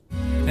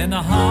In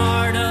the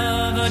heart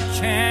of a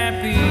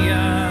champion,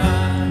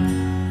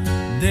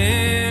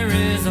 there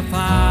is a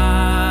fire,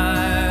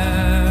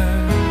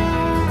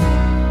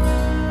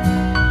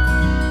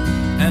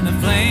 and the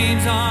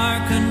flames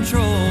are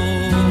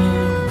controlled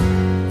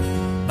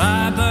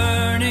by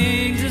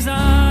burning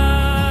desire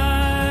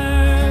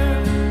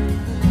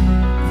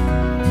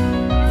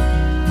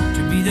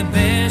to be the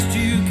best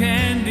you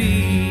can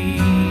be,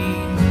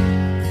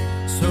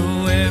 so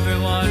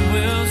everyone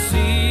will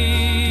see.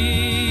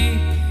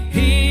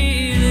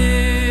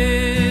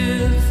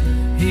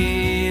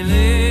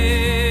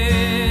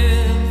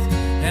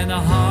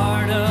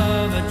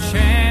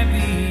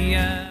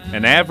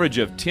 An average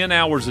of 10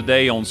 hours a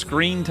day on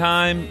screen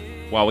time,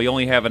 while we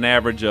only have an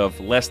average of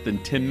less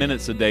than 10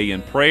 minutes a day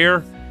in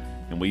prayer,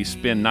 and we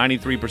spend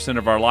 93%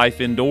 of our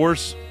life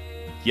indoors.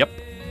 Yep.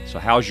 So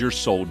how's your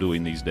soul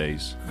doing these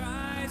days?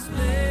 Christ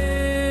lives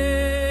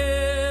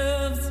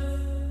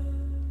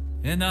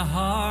in the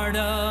heart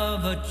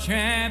of a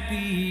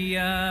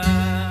champion.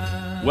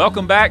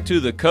 Welcome back to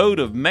the Code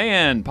of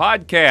Man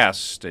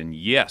podcast. And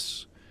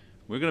yes,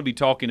 we're going to be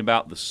talking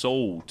about the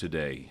soul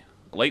today.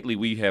 Lately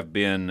we have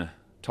been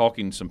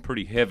talking some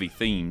pretty heavy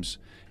themes.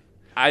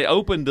 I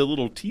opened a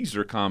little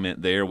teaser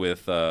comment there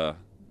with the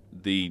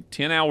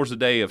 10 hours a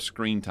day of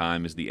screen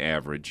time is the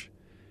average,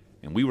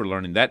 and we were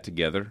learning that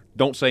together.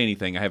 Don't say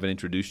anything. I haven't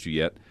introduced you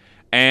yet.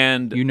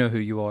 And you know who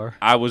you are.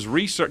 I was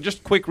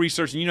just quick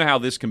research, and you know how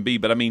this can be.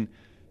 But I mean,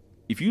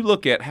 if you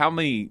look at how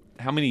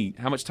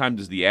much time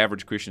does the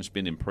average Christian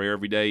spend in prayer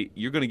every day,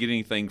 you're going to get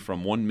anything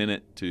from 1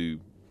 minute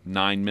to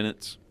 9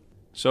 minutes.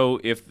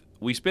 So if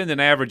we spend an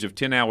average of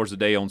 10 hours a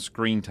day on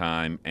screen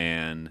time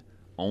and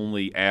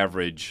only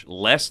average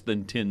less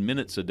than 10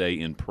 minutes a day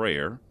in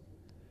prayer.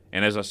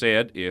 And as I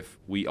said, if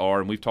we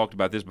are, and we've talked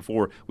about this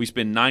before, we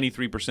spend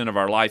 93% of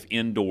our life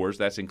indoors.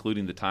 That's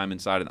including the time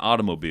inside an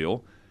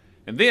automobile.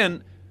 And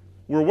then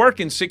we're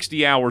working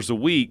 60 hours a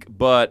week,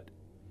 but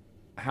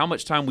how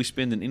much time we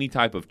spend in any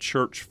type of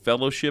church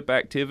fellowship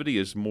activity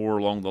is more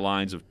along the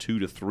lines of 2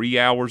 to 3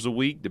 hours a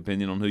week,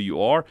 depending on who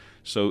you are.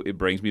 So it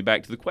brings me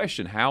back to the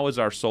question, how is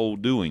our soul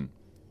doing?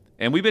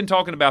 And we've been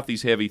talking about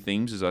these heavy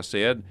themes, as I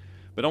said,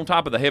 but on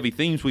top of the heavy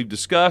themes we've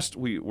discussed,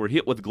 we're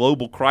hit with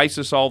global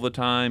crisis all the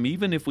time.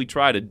 Even if we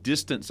try to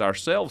distance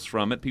ourselves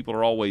from it, people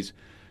are always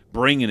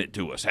bringing it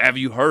to us. Have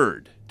you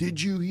heard?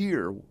 Did you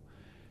hear?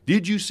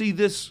 Did you see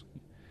this?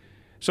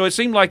 So it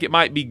seemed like it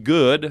might be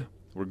good,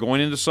 we're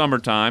going into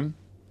summertime,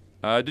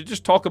 to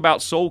just talk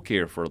about soul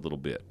care for a little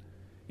bit.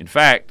 In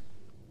fact,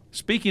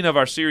 speaking of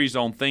our series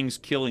on things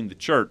killing the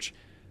church,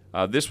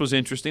 this was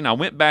interesting. I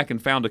went back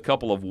and found a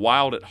couple of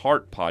Wild at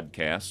Heart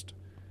podcasts,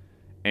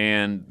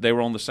 and they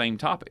were on the same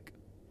topic.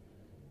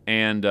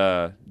 And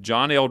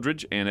John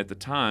Eldridge and at the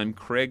time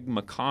Craig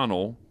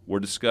McConnell were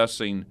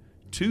discussing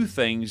two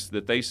things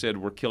that they said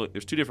were killing.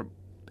 There's two different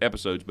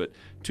episodes, but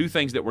two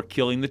things that were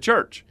killing the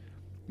church.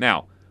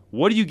 Now,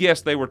 what do you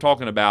guess they were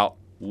talking about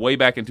way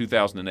back in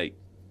 2008?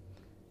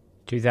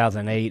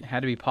 2008.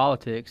 Had to be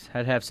politics.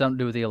 Had to have something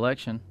to do with the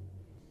election.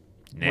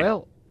 Nah.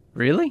 Well,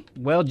 Really?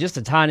 well, just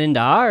to tie it into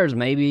ours,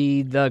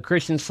 maybe the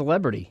Christian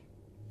celebrity.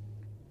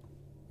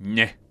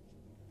 Nah.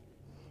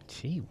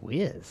 Gee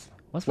whiz.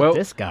 What's Well, with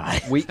this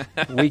guy?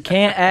 We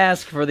can't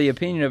ask for the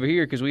opinion over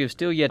here because we have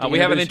still yet to We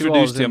haven't introduce who all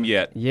introduced is in- him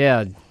yet.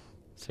 Yeah.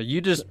 So you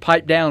just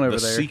pipe down over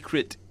The there.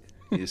 secret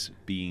is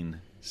being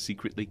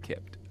secretly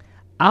kept.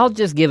 I'll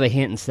just give a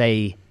hint and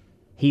say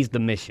he's the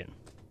Mission.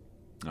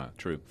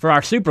 True. For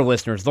our super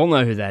listeners, they'll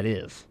know who that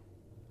is.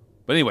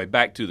 But anyway,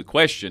 back to the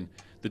question.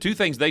 The two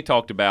things they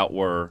talked about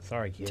were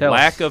Sorry, kid. Tell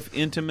lack us. of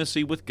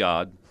intimacy with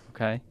God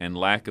Okay. and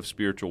lack of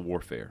spiritual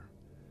warfare.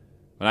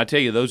 And I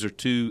tell you, those are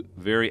two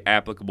very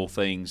applicable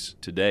things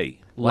today.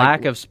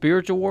 Lack of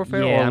spiritual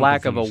warfare Yeah, or I'm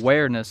lack confused. of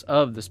awareness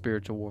of the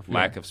spiritual warfare?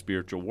 Lack of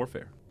spiritual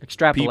warfare.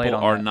 Extrapolate People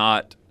on are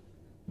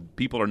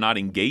that. not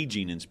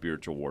engaging in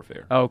spiritual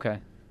warfare. Oh, okay.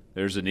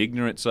 There's an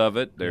ignorance of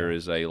it. There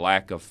is a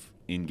lack of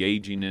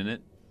engaging in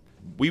it.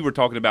 We were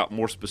talking about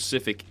more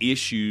specific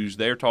issues.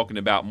 They're talking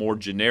about more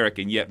generic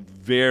and yet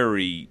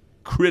very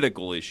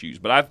critical issues.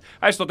 But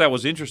I just thought that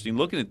was interesting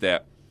looking at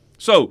that.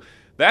 So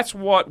that's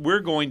what we're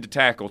going to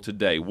tackle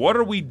today. What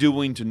are we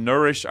doing to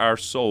nourish our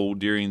soul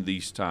during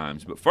these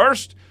times? But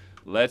first,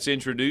 let's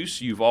introduce,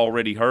 you've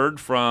already heard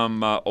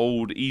from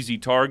old Easy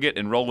Target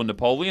and Roland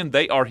Napoleon.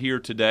 They are here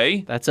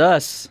today. That's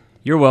us.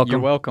 You're welcome.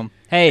 You're welcome.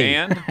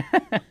 Hey.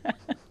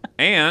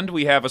 And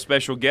we have a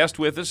special guest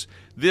with us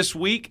this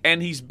week,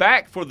 and he's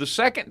back for the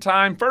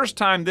first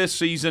time this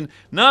season,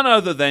 none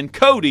other than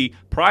C.O.D.E,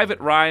 Private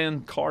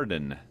Ryan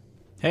Carden.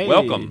 Hey.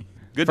 Welcome.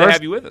 Good to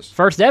have you with us.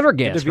 First ever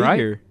Good guest, to be right?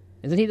 here.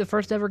 Isn't he the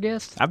first ever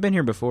guest? I've been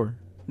here before.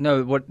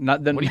 No, what?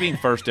 Not the. What do you mean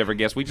first ever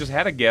guest? We just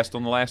had a guest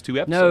on the last two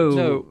episodes.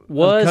 No, Code.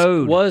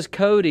 was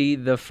C.O.D.E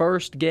the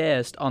first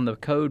guest on the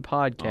C.O.D.E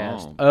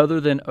podcast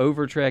other than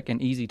Overtrek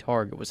and Easy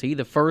Target? Was he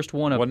the first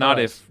one of Well, not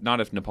us?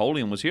 if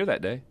Napoleon was here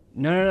that day.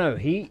 No.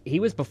 He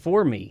was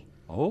before me.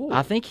 Oh.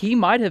 I think he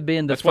might have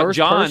been the That's what first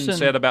John person.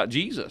 said about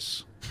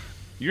Jesus.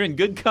 You're in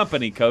good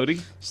company,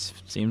 C.O.D.E.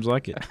 Seems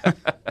like it.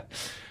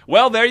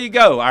 Well, there you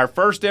go. Our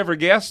first ever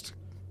guest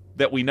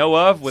that we know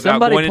of without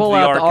Somebody going into pull the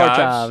out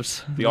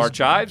archives. the The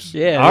archives?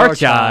 Yeah, the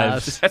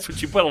Archives. That's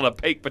what you put on a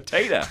baked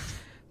potato.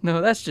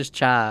 No, that's just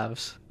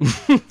chives.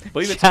 I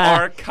believe it's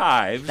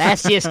archives.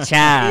 That's just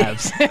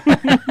chives.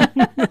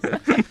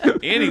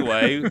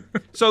 Anyway,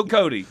 so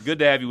C.O.D.E, good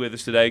to have you with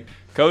us today.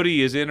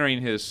 C.O.D.E is entering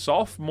his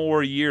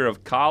sophomore year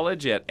of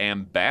college at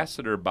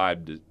Ambassador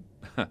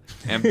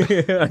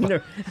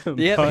Yep,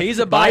 he's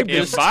a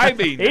Baptist.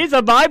 Imbibing. He's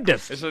a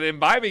Baptist. It's an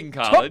imbibing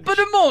college. Top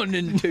of the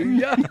morning to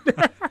ya.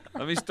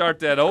 Let me start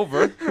that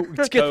over.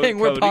 It's a good thing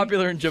we're C.O.D.E.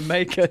 popular in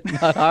Jamaica,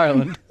 not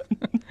Ireland.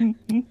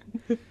 And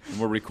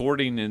we're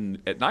recording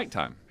at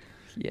nighttime.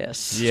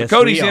 Yes. Yes, So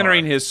C.O.D.E's we are.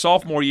 entering his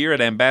sophomore year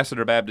at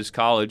Ambassador Baptist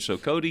College. So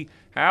C.O.D.E,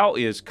 how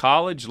is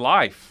college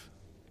life?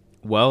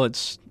 Well,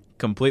 it's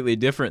completely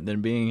different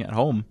than being at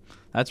home.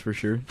 That's for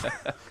sure.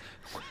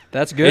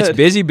 That's good.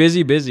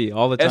 It's busy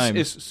all the time.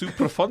 Es su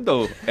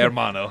profundo,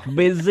 hermano.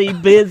 Busy,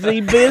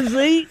 busy,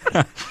 busy.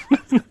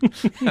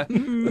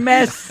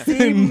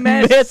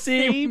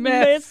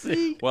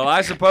 messy. Well,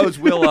 I suppose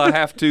we'll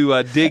have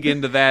to dig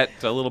into that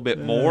a little bit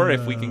more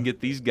if we can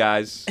get these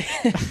guys.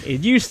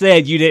 You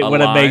said you didn't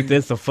want to make Aligned.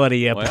 this a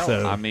funny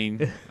episode. Well, I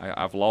mean,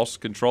 I've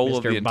lost control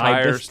of Mr. the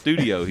entire Baptist.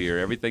 studio here.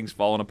 Everything's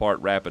falling apart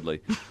rapidly.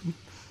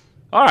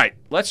 All right,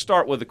 let's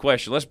start with a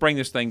question. Let's bring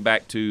this thing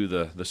back to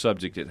the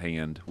subject at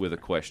hand with a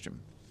question.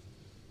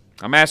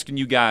 I'm asking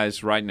you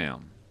guys right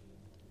now,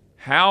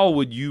 how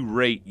would you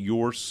rate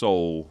your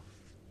soul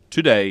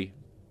today,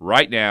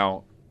 right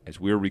now, as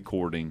we're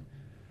recording?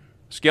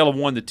 Scale of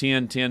 1 to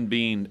 10, 10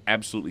 being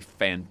absolutely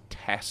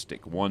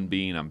fantastic, 1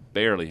 being I'm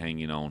barely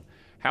hanging on.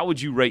 How would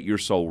you rate your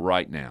soul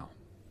right now?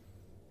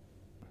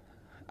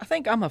 I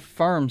think I'm a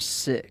firm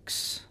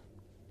 6.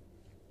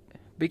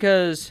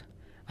 Because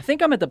I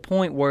think I'm at the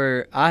point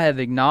where I have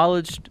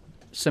acknowledged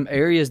some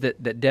areas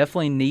that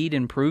definitely need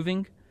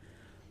improving.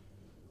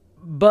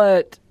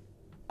 But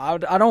I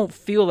don't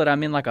feel that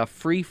I'm in like a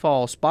free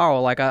fall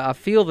spiral. Like I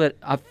feel that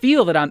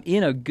I'm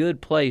in a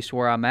good place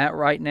where I'm at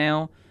right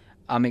now.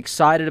 I'm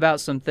excited about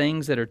some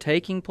things that are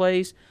taking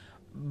place,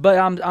 but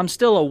I'm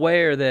still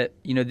aware that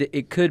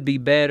it could be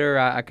better.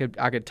 I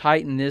could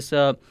tighten this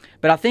up.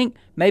 But I think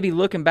maybe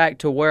looking back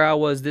to where I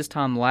was this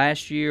time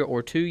last year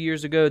or 2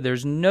 years ago,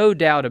 there's no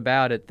doubt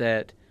about it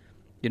that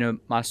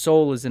my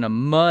soul is in a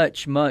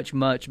much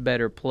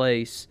better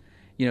place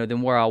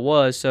than where I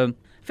was. So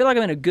I feel like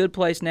I'm in a good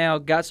place now,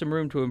 got some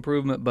room to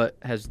improvement, but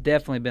has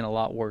definitely been a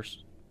lot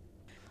worse.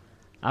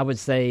 I would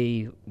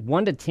say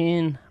 1 to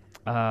 10.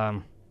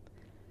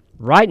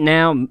 Right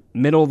now,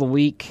 middle of the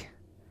week.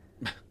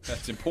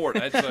 That's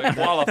important. That's a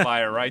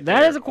qualifier right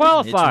there. That is a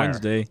qualifier. It's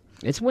Wednesday.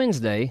 It's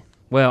Wednesday.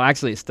 Well,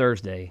 actually, it's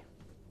Thursday.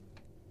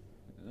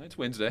 It's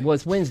Wednesday. Well,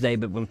 it's Wednesday,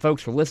 but when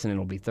folks are listening,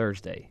 it'll be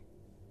Thursday.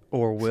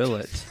 Or will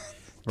it?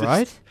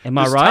 Right? Am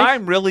I Does right?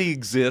 time really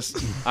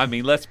exists? I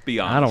mean, let's be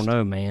honest. I don't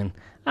know, man.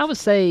 I would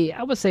say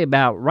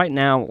about right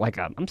now, like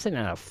I'm sitting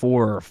at a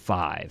 4 or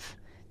 5.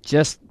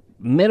 Just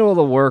middle of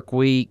the work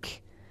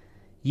week.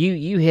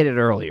 You hit it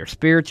earlier.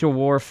 Spiritual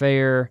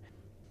warfare,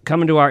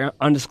 coming to our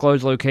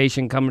undisclosed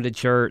location, coming to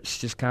church,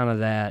 just kind of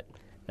that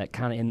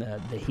kind of in the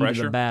heat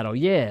Pressure? of the battle.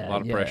 Yeah, A lot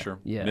of yeah, pressure.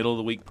 Yeah, Middle of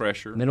the week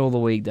pressure. middle of the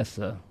week. That's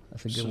a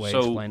good way to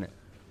explain it.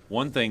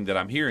 One thing that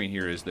I'm hearing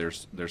here is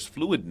there's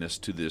fluidness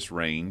to this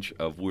range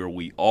of where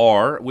we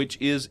are, which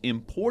is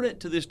important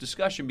to this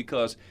discussion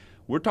because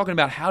we're talking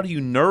about how do you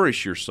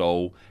nourish your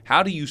soul,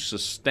 how do you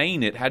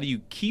sustain it, how do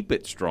you keep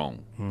it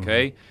strong,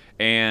 okay?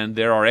 And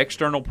there are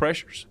external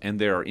pressures and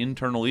there are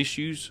internal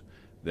issues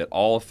that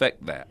all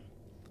affect that.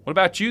 What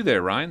about you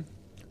there, Ryan?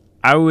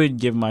 I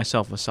would give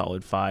myself a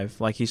solid 5.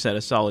 Like he said,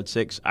 a solid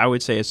 6. I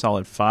would say a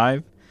solid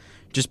 5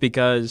 just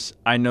because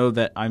I know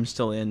that I'm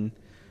still in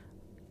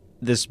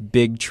this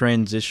big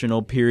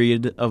transitional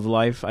period of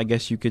life, I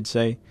guess you could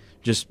say.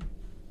 Just,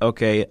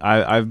 okay,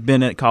 I've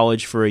been at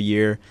college for a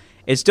year.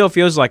 It still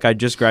feels like I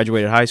just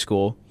graduated high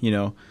school,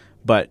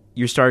 but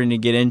you're starting to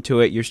get into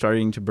it. You're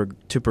starting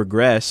to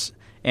progress.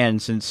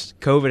 And since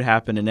COVID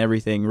happened and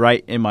everything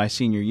right in my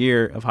senior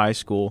year of high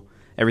school,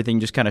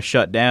 everything just kind of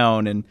shut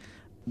down and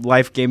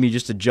life gave me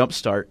just a jump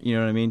start. You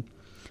know what I mean?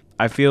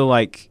 I feel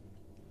like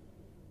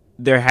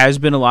there has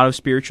been a lot of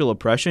spiritual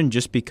oppression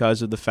just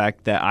because of the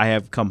fact that I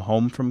have come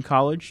home from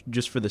college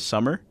just for the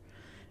summer.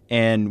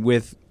 And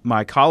with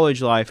my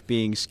college life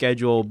being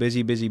scheduled,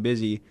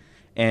 busy,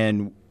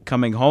 and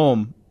coming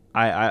home,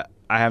 I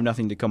have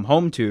nothing to come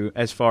home to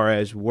as far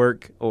as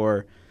work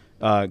or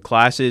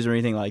classes or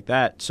anything like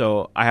that.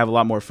 So I have a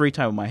lot more free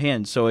time on my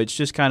hands. So it's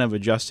just kind of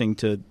adjusting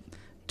to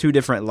 2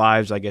 different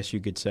lives, I guess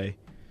you could say,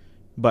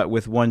 but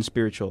with one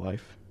spiritual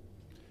life.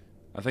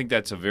 I think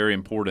that's a very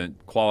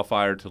important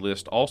qualifier to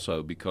list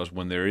also because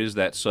when there is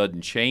that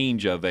sudden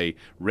change of a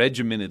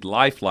regimented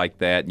life like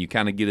that and you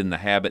kind of get in the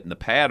habit and the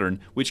pattern,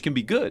 which can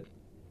be good,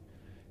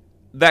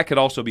 that could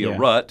also be a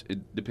rut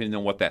depending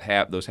on what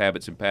those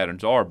habits and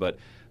patterns are, but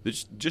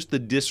just the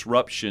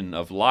disruption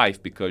of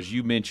life because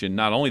you mentioned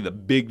not only the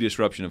big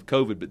disruption of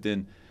COVID but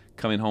then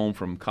coming home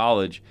from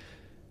college.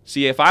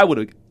 See, if I would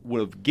have would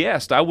have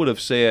guessed, I would have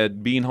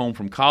said being home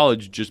from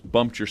college just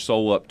bumped your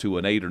soul up to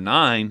an 8 or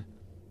 9,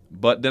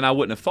 but then I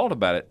wouldn't have thought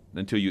about it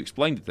until you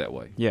explained it that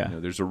way. Yeah. You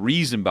know, there's a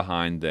reason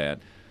behind that.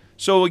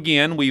 So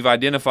again, we've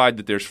identified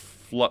that there's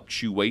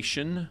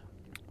fluctuation.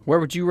 Where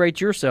would you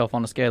rate yourself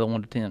on a scale of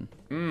 1 to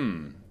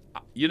 10?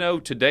 You know,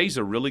 today's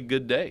a really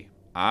good day.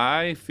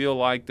 I feel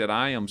like that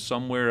I am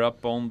somewhere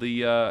up on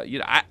the,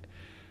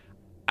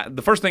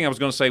 the first thing I was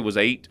going to say was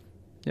 8.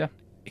 Yeah.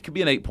 It could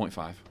be an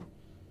 8.5.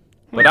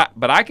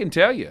 But I can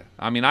tell you,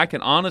 I mean, I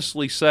can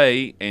honestly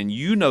say, and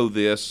you know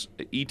this,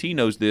 E.T.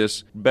 knows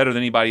this better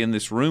than anybody in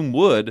this room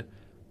would,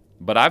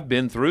 but I've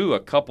been through a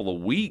couple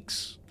of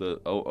weeks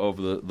of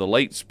the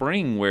late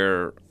spring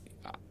where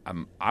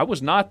I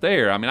was not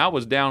there. I mean, I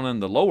was down in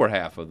the lower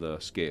half of the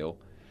scale.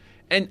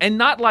 And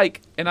not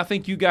like, and I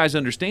think you guys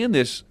understand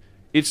this,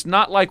 it's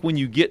not like when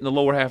you get in the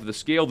lower half of the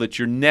scale that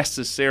you're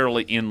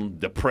necessarily in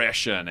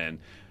depression and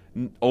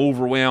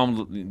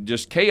overwhelmed,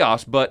 just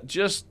chaos, but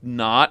just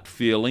not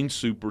feeling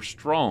super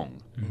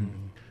strong.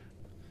 Mm-hmm.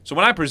 So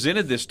when I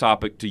presented this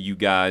topic to you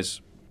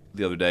guys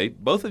the other day,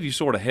 both of you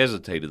sort of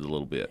hesitated a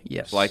little bit.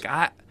 Yes. It's like,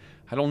 I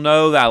don't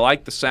know that I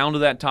like the sound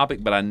of that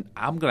topic, but I'm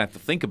going to have to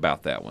think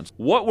about that one.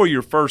 What were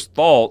your first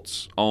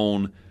thoughts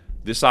on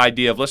this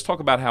idea of, let's talk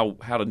about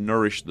how to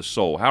nourish the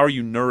soul? How are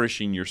you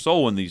nourishing your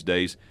soul in these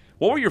days?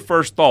 What were your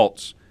first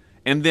thoughts?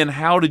 And then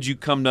how did you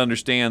come to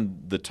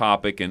understand the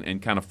topic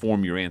and kind of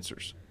form your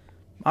answers?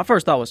 My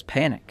first thought was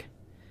panic.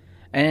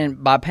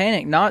 And by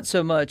panic, not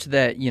so much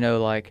that,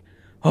 like,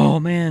 oh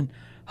man,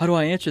 how do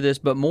I answer this?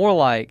 But more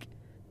like,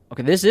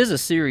 okay, this is a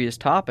serious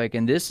topic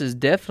and this is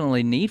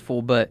definitely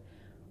needful, but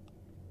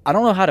I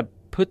don't know how to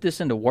put this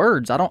into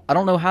words. I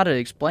don't know how to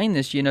explain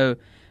this, I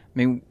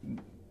mean,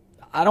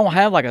 I don't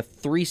have like a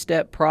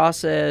 3-step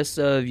process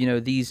of,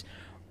 these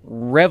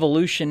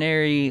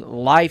revolutionary,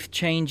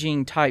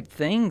 life-changing type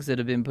things that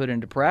have been put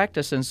into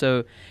practice. And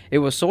so it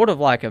was sort of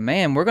like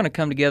man, we're going to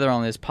come together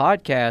on this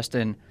podcast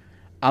and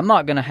I'm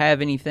not going to have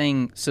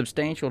anything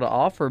substantial to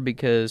offer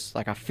because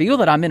like I feel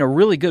that I'm in a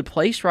really good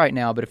place right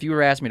now. But if you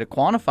were asking me to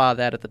quantify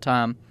that at the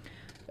time,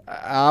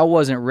 I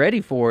wasn't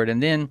ready for it.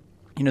 And then,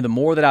 the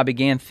more that I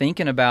began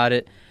thinking about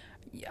it,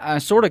 I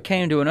sort of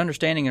came to an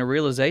understanding and a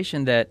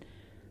realization that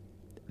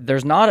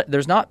there's not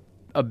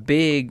a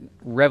big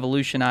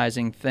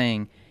revolutionizing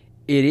thing.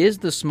 It is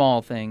the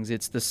small things.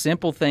 It's the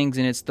simple things,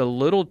 and it's the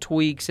little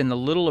tweaks and the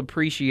little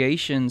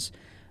appreciations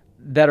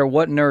that are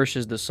what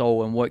nourishes the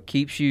soul and what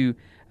keeps you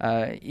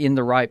in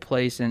the right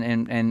place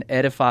and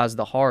edifies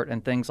the heart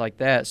and things like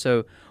that.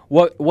 So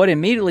what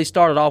immediately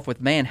started off with,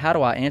 man, how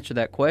do I answer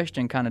that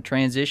question, kind of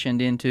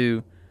transitioned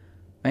into,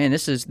 man,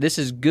 this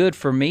is good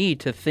for me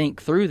to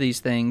think through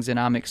these things, and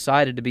I'm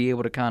excited to be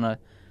able to kind of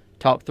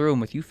talk through them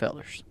with you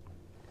fellers.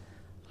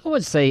 I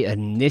would say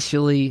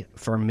initially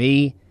for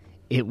me,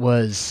 it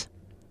was,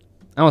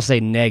 I won't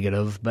say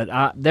negative,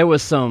 but there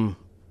was some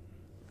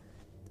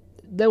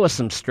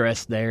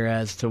stress there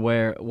as to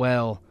where,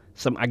 well,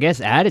 some, I guess,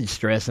 added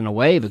stress in a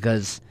way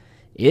because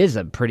it is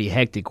a pretty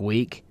hectic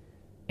week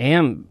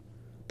and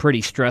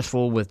pretty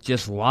stressful with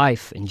just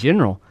life in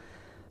general.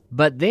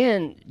 But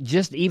then,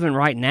 just even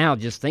right now,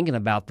 just thinking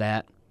about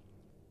that,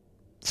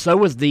 so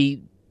was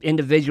the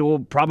individual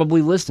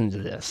probably listening to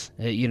this.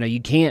 You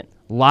can't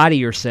lie to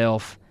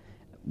yourself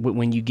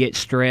when you get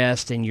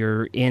stressed and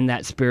you're in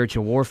that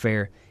spiritual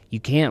warfare. You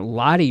can't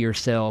lie to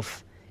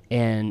yourself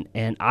and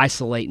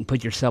isolate and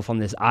put yourself on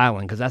this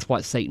island, because that's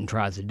what Satan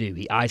tries to do.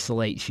 He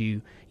isolates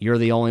you. You're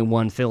the only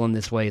one feeling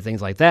this way,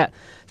 things like that.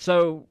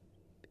 So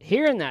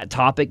hearing that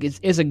topic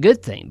is a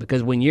good thing,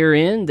 because when you're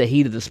in the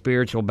heat of the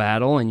spiritual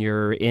battle and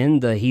you're in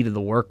the heat of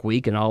the work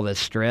week and all this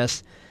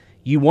stress,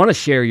 you want to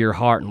share your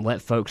heart and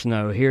let folks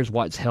know, here's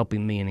what's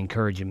helping me and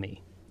encouraging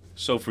me.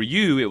 So for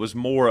you, it was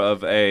more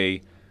of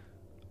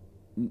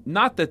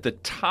not that the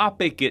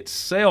topic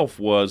itself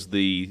was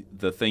the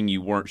thing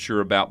you weren't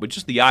sure about, but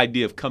just the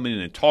idea of coming in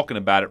and talking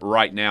about it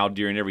right now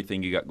during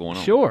everything you got going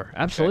on. Sure,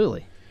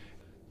 absolutely. Okay.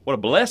 What a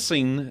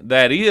blessing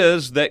that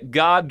is that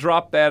God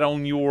dropped that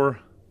on your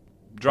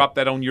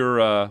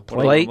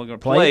plate.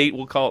 Plate.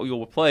 We'll call it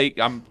a plate.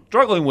 I'm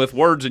struggling with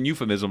words and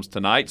euphemisms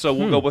tonight, so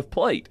we'll go with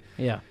plate.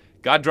 Yeah.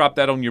 God dropped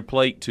that on your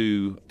plate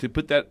to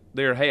put that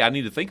there. Hey, I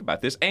need to think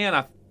about this, and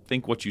I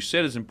think what you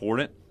said is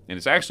important. And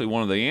it's actually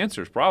one of the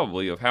answers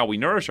probably of how we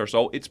nourish our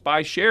soul. It's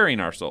by sharing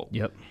our soul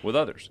with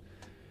others.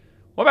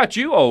 What about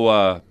you,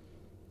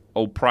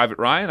 old Private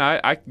Ryan?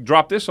 I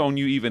dropped this on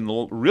you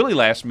even really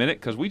last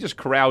minute because we just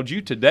corralled you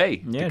today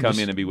to come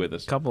in and be with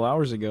us. A couple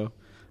hours ago.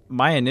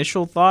 My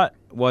initial thought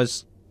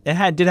was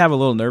it did have a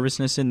little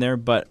nervousness in there,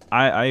 but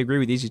I agree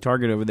with Easy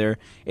Target over there.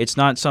 It's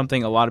not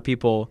something a lot of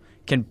people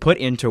can put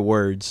into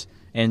words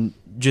and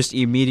just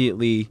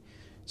immediately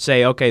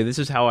say, okay, this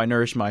is how I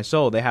nourish my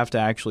soul. They have to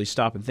actually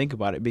stop and think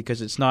about it,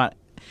 because it's not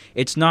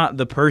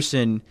the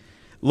person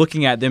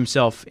looking at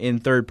themselves in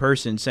third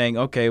person saying,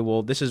 okay,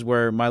 well, this is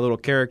where my little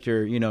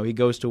character, he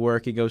goes to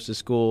work, he goes to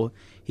school,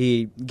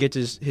 he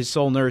gets his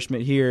soul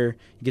nourishment here,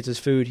 he gets his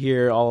food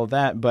here, all of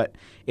that. But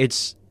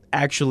it's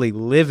actually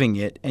living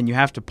it, and you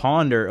have to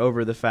ponder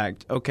over the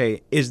fact,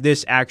 okay, is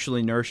this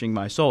actually nourishing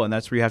my soul? And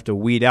that's where you have to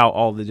weed out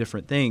all the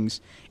different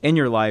things in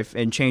your life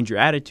and change your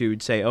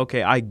attitude. Say,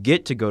 okay, I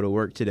get to go to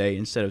work today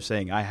instead of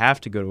saying I have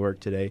to go to work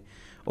today,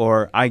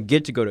 or I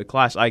get to go to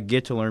class. I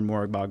get to learn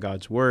more about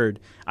God's word.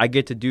 I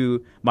get to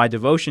do my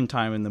devotion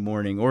time in the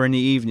morning or in the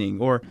evening,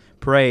 or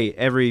pray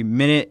every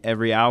minute,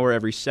 every hour,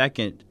 every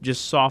second,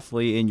 just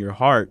softly in your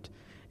heart.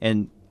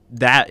 And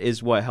that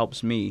is what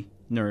helps me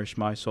nourish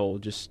my soul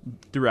just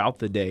throughout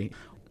the day.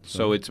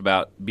 So it's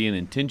about being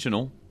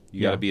intentional.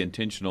 You got Yeah. to be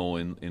intentional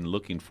in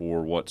looking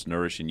for what's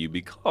nourishing you,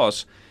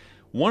 because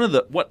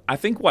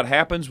what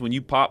happens when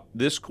you pop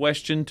this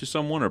question to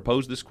someone or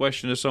pose this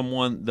question to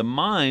someone, the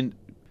mind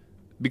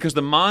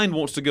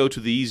wants to go to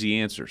the easy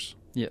answers.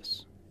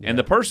 Yes. And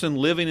the person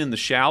living in the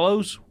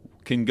shallows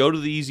can go to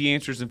the easy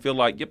answers and feel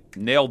like, yep,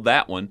 nailed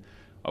that one.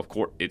 Of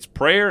course, it's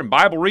prayer and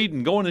Bible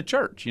reading, going to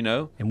church,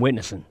 And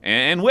witnessing.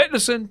 and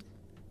witnessing.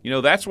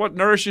 That's what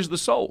nourishes the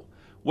soul.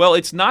 Well,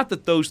 it's not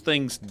that those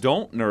things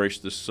don't nourish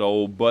the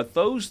soul, but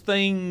those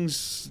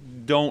things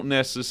don't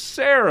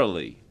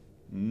necessarily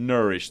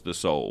nourish the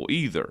soul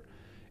either.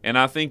 And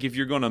I think if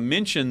you're going to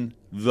mention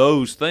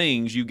those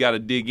things, you got to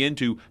dig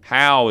into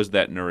how is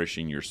that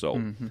nourishing your soul.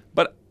 Mm-hmm.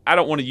 But I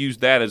don't want to use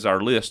that as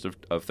our list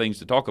of things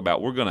to talk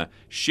about. We're going to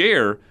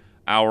share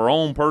our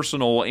own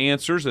personal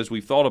answers as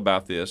we've thought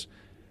about this.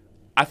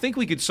 I think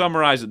we could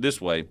summarize it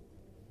this way.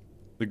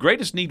 The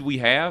greatest need we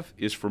have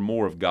is for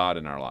more of God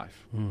in our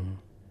life. Mm-hmm.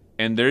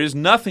 And there is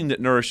nothing that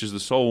nourishes the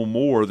soul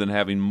more than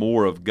having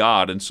more of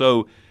God. And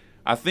so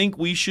I think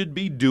we should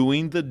be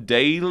doing the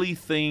daily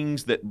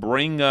things that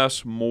bring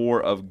us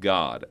more of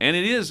God. And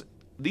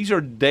these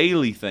are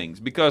daily things,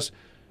 because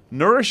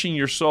nourishing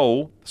your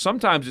soul,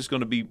 sometimes it's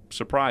going to be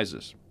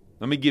surprises.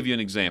 Let me give you an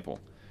example.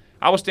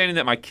 I was standing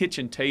at my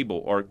kitchen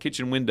table or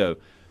kitchen window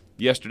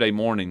yesterday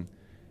morning,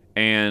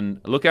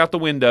 and I look out the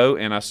window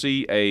and I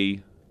see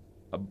a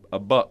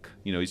buck.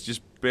 He's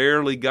just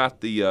barely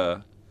got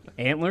the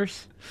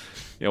Antlers?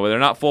 Well, they're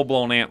not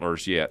full-blown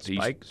antlers yet.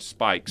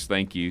 Spikes,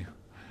 thank you.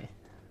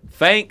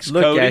 Thanks,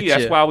 Look Cody. at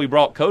That's you. why we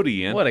brought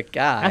Cody in. What a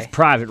guy. That's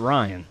Private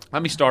Ryan.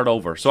 Let me start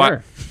over. So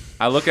Sure.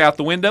 I look out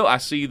the window. I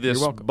see this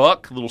You're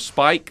welcome. little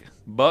spike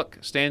buck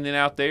standing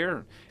out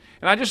there.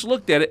 And I just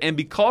looked at it, and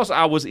because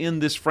I was in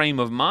this frame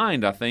of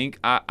mind, I think,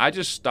 I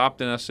just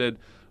stopped and I said,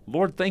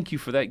 Lord, thank you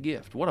for that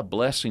gift. What a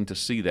blessing to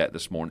see that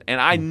this morning. And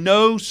I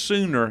no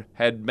sooner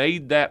had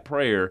made that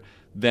prayer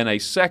than a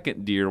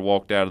second deer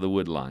walked out of the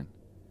wood line,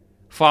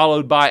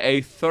 followed by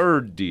a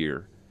third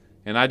deer.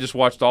 And I just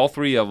watched all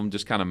three of them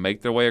just kind of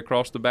make their way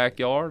across the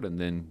backyard and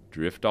then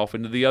drift off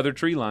into the other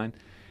tree line.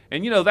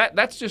 And,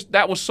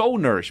 that was soul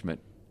nourishment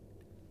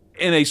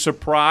in a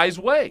surprise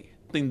way.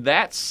 Something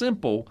that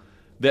simple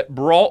that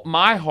brought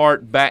my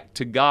heart back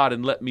to God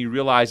and let me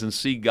realize and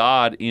see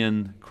God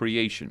in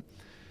creation.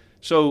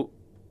 So,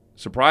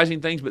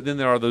 surprising things, but then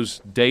there are those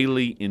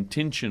daily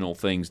intentional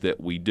things that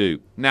we do.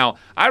 Now,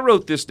 I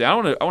wrote this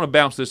down. I want to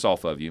bounce this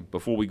off of you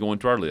before we go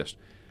into our list.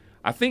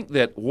 I think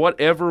that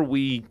whatever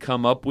we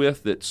come up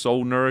with that's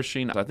soul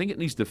nourishing, I think it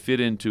needs to fit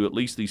into at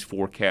least these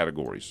four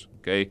categories.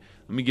 Okay?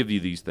 Let me give you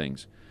these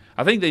things.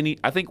 I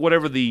think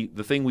whatever the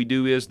thing we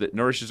do is that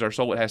nourishes our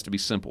soul, it has to be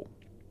simple.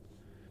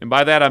 And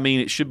by that I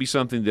mean it should be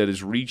something that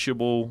is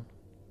reachable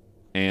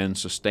and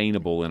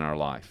sustainable in our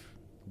life.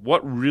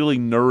 What really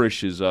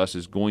nourishes us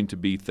is going to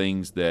be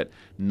things that,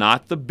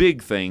 not the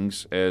big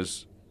things,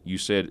 as you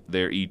said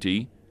there,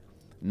 E.T.,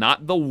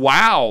 not the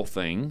wow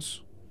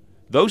things.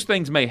 Those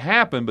things may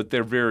happen, but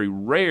they're very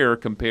rare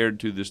compared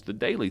to the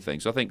daily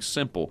things. So I think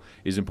simple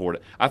is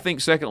important. I think,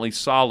 secondly,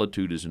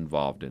 solitude is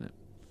involved in it.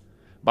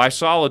 By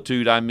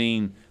solitude, I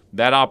mean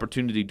that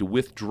opportunity to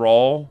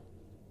withdraw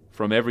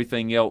from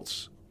everything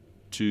else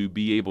to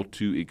be able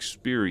to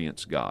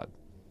experience God.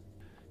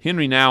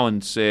 Henry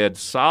Nouwen said,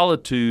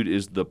 solitude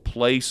is the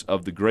place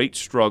of the great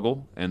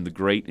struggle and the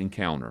great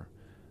encounter,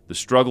 the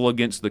struggle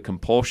against the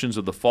compulsions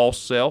of the false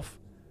self,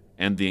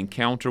 and the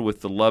encounter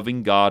with the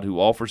loving God who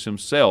offers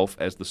himself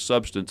as the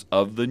substance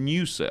of the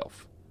new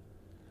self.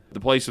 The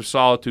place of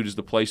solitude is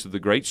the place of the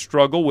great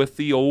struggle with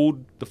the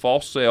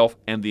false self,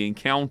 and the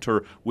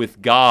encounter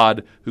with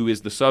God who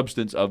is the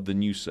substance of the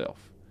new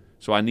self.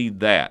 So I need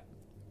that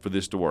for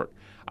this to work.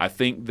 I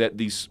think that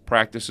these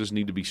practices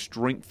need to be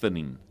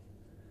strengthening.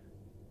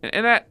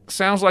 And that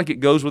sounds like it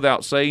goes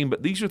without saying,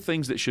 but these are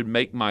things that should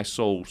make my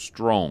soul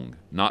strong,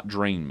 not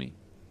drain me.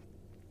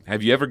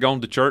 Have you ever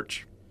gone to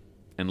church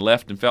and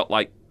left and felt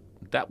like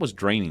that was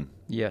draining?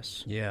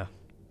 Yes. Yeah.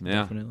 Yeah.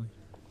 Definitely.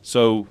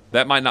 So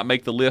that might not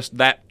make the list,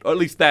 or at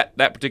least that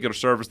particular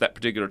service, that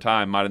particular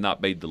time might have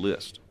not made the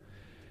list.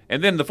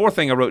 And then the fourth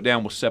thing I wrote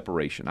down was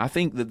separation. I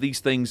think that these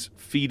things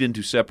feed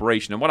into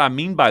separation. And what I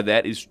mean by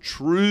that is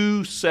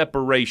true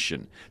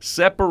separation.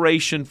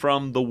 Separation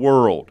from the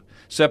world.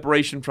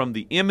 Separation from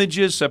the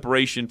images,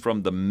 separation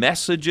from the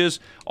messages,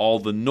 all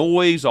the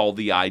noise, all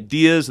the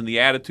ideas and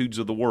the attitudes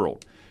of the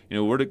world.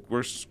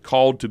 We're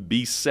called to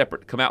be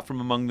separate. Come out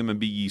from among them and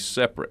be ye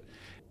separate.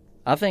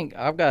 I think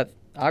I've got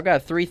I've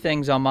got 3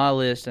 things on my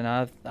list, and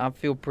I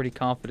feel pretty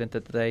confident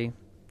that they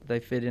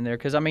fit in there.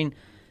 Because, I mean,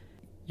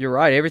 you're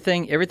right.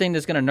 Everything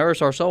that's going to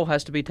nourish our soul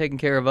has to be taking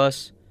care of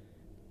us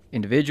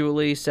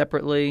individually,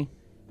 separately,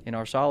 in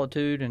our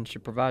solitude, and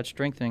should provide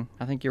strengthening.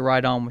 I think you're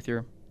right on with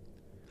your...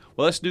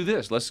 Well, let's do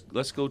this.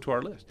 Let's go to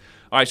our list.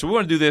 All right, so we're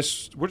going to do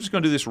this. We're just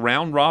going to do this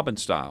round robin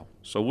style.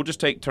 So we'll just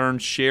take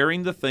turns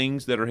sharing the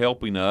things that are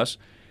helping us,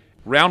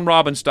 round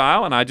robin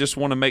style. And I just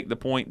want to make the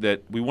point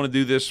that we want to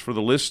do this for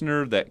the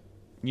listener, that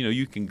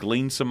you can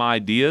glean some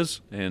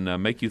ideas and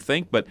make you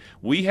think. But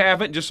we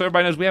haven't. Just so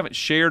everybody knows, we haven't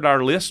shared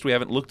our list. We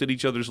haven't looked at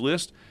each other's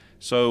list.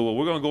 So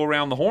we're going to go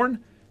around the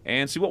horn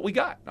and see what we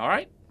got. All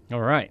right. All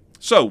right.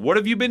 So what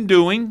have you been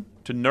doing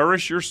to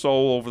nourish your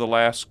soul over the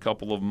last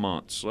couple of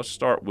months? Let's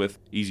start with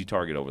Easy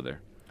Target over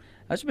there.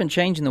 I've just been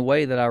changing the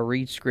way that I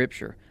read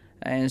Scripture,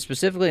 and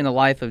specifically in the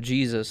life of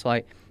Jesus.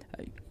 Like,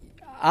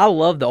 I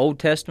love the Old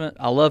Testament.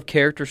 I love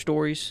character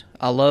stories.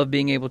 I love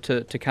being able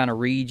to kind of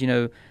read,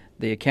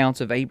 the accounts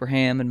of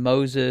Abraham and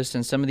Moses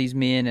and some of these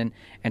men,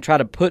 and try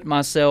to put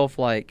myself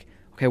like,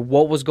 okay,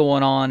 what was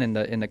going on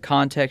in the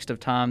context of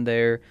time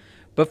there.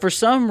 But for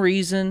some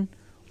reason,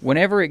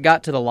 whenever it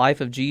got to the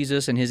life of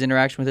Jesus and his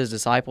interaction with his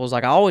disciples,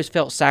 like, I always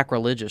felt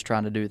sacrilegious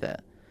trying to do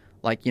that.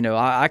 Like,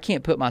 I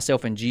can't put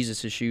myself in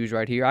Jesus' shoes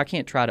right here. I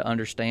can't try to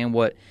understand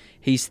what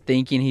he's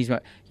thinking.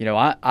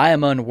 I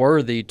am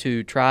unworthy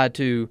to try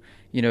to,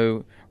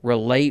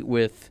 relate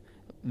with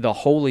the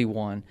Holy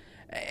One.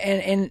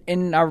 And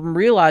I'm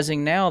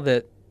realizing now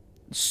that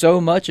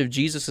so much of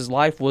Jesus'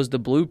 life was the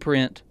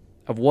blueprint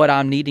of what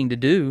I'm needing to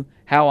do,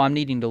 how I'm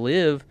needing to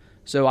live.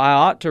 So I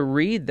ought to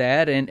read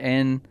that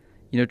and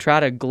try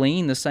to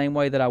glean the same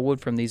way that I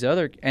would from these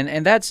other,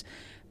 and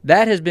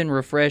that has been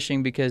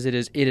refreshing, because it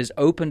has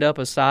opened up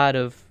a side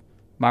of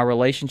my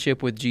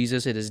relationship with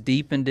Jesus. It has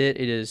deepened it.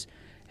 It has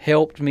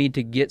helped me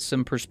to get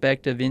some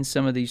perspective in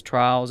some of these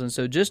trials. And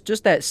so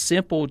just that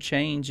simple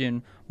change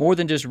in more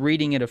than just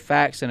reading it of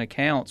facts and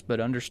accounts, but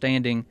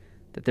understanding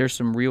that there's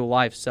some real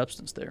life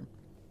substance there.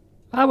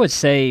 I would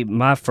say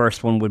my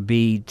first one would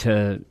be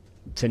to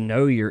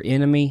know your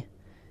enemy.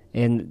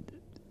 And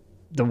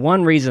the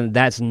one reason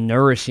that's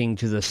nourishing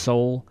to the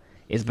soul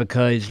is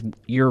because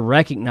you're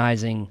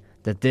recognizing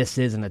that this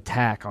is an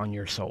attack on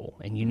your soul,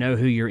 and you know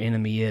who your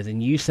enemy is.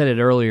 And you said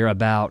it earlier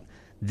about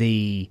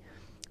the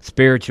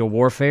spiritual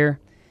warfare.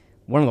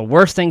 One of the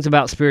worst things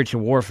about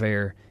spiritual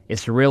warfare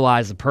is to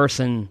realize the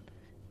person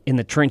in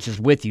the trenches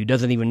with you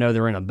doesn't even know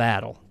they're in a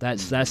battle.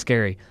 That's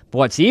scary. But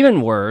what's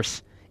even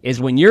worse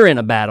is when you're in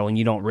a battle and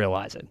you don't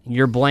realize it.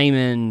 You're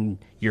blaming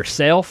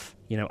yourself.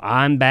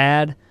 I'm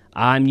bad.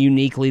 I'm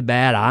uniquely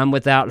bad. I'm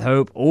without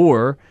hope.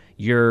 Or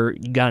you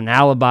got an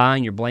alibi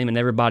and you're blaming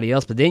everybody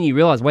else. But then you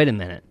realize, wait a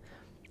minute.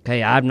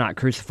 Okay, I've not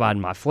crucified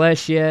my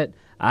flesh yet.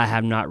 I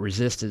have not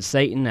resisted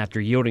Satan after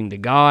yielding to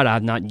God.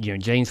 I've not,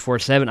 James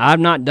 4:7,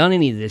 I've not done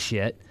any of this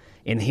yet.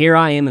 And here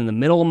I am in the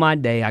middle of my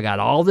day. I got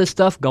all this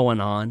stuff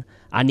going on.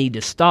 I need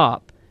to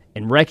stop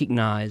and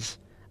recognize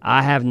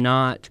I have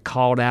not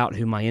called out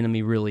who my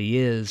enemy really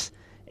is,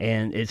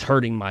 and it's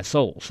hurting my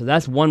soul. So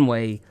that's one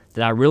way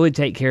that I really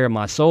take care of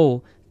my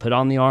soul, put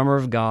on the armor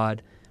of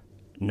God,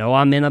 know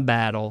I'm in a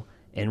battle,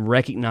 and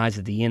recognize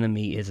that the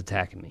enemy is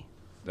attacking me.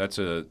 That's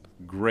a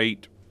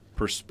great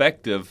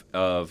perspective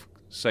of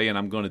saying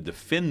I'm going to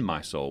defend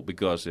my soul,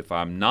 because if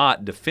I'm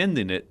not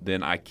defending it,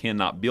 then I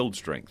cannot build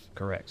strength.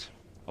 Correct.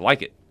 I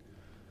like it.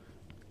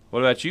 What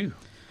about you?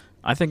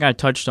 I think I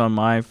touched on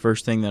my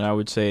first thing that I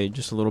would say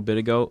just a little bit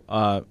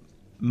ago.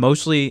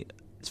 Mostly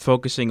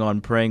focusing on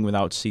praying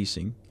without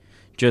ceasing.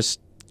 Just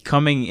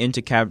coming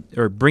into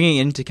bringing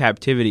into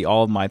captivity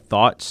all of my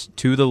thoughts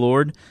to the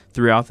Lord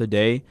throughout the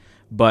day,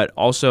 but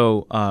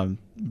also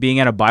being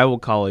at a Bible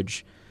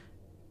college.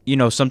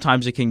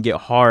 Sometimes it can get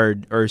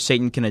hard, or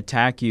Satan can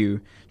attack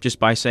you just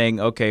by saying,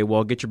 okay,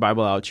 well, get your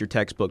Bible out. It's your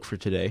textbook for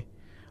today.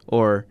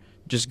 Or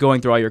just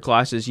going through all your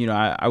classes.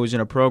 I was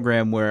in a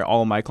program where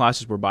all of my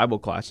classes were Bible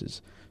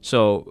classes.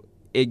 So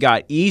it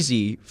got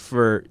easy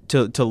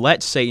to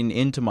let Satan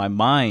into my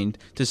mind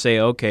to say,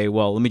 okay,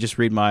 well, let me just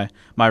read my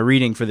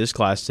reading for this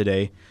class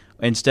today,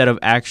 instead of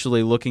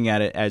actually looking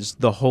at it as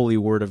the holy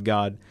word of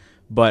God.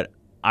 But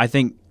I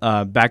think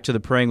back to the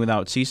praying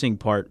without ceasing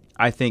part,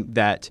 I think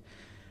that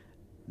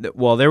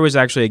there was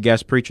actually a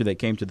guest preacher that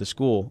came to the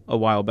school a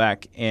while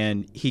back,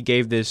 and he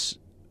gave this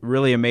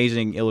really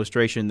amazing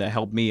illustration that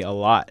helped me a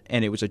lot,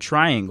 and it was a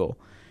triangle,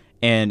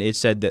 and it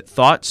said that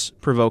thoughts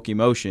provoke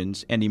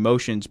emotions, and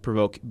emotions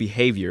provoke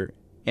behavior,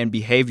 and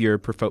behavior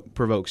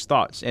provokes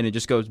thoughts, and it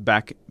just goes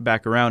back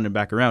around and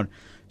back around.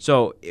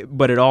 So,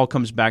 but it all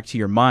comes back to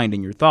your mind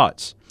and your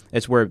thoughts.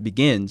 That's where it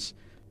begins.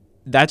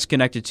 That's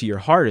connected to your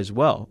heart as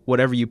well.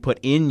 Whatever you put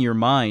in your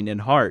mind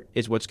and heart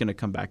is what's going to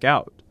come back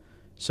out.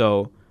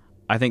 So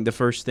I think the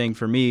first thing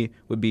for me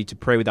would be to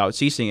pray without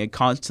ceasing and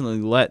constantly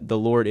let the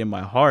Lord in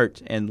my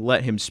heart and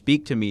let him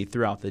speak to me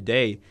throughout the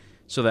day,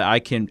 so that I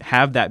can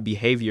have that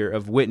behavior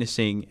of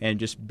witnessing and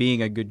just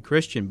being a good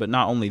Christian. But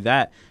not only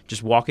that,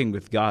 just walking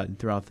with God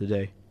throughout the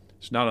day.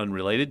 It's not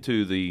unrelated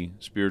to the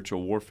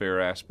spiritual warfare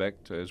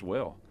aspect as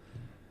well.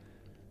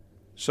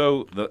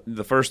 So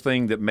the first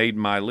thing that made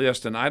my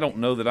list, and I don't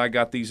know that I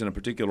got these in a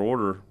particular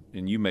order,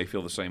 and you may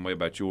feel the same way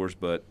about yours,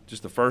 but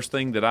just the first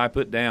thing that I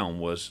put down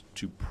was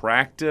to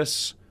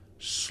practice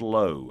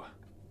slow.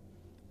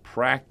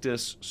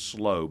 Practice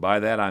slow. By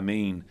that I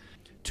mean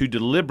to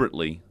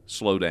deliberately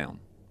slow down.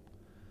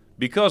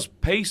 Because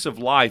pace of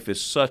life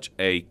is such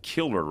a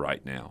killer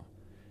right now.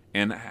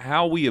 And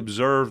how we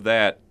observed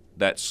that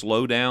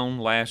slowdown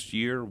last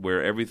year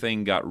where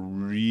everything got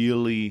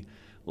really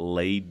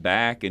laid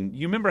back. And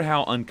you remember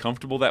how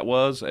uncomfortable that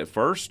was at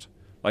first?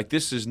 Like,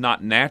 this is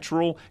not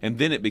natural. And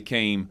then it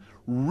became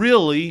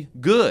really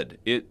good.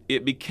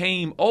 It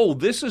became, oh,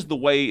 this is the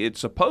way it's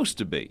supposed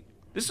to be.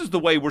 This is the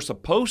way we're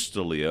supposed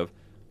to live.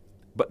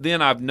 But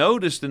then I've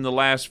noticed in the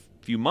last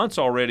few months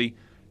already,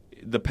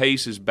 the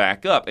pace is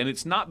back up. And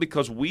it's not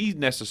because we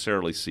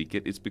necessarily seek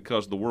it. It's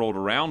because the world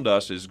around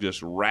us is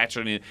just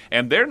ratcheting.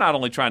 And they're not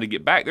only trying to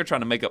get back, they're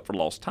trying to make up for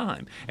lost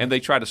time. And they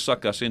try to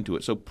suck us into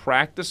it. So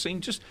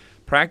practicing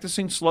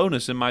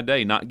slowness in my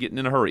day, not getting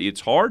in a hurry.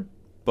 It's hard,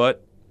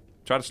 but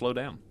try to slow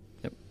down.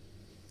 Yep.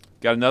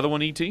 Got another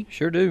one, E.T.?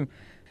 Sure do.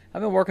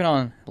 I've been working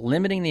on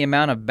limiting the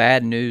amount of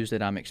bad news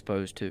that I'm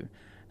exposed to.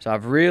 So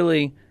I've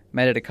really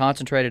made it a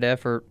concentrated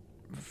effort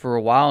for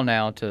a while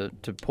now to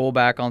pull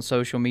back on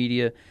social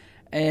media.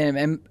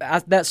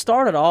 That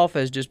started off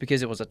as just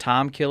because it was a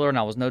time killer, and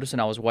I was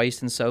noticing I was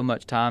wasting so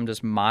much time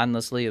just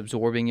mindlessly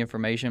absorbing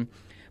information.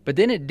 But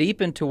then it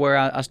deepened to where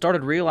I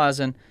started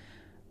realizing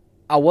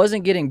I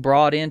wasn't getting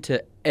brought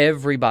into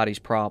everybody's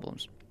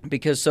problems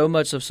because so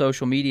much of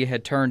social media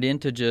had turned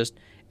into just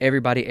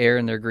everybody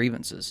airing their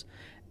grievances.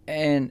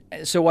 And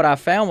so what I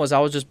found was I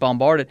was just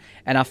bombarded,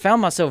 and I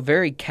found myself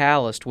very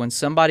calloused when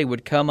somebody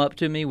would come up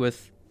to me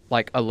with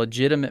like a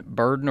legitimate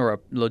burden or a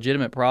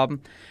legitimate problem.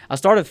 I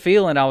started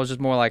feeling I was just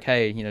more like,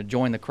 hey,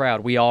 join the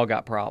crowd. We all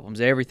got problems,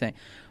 everything.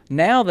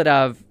 Now that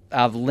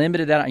I've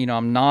limited that,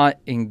 I'm not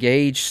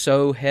engaged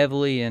so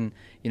heavily in,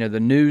 the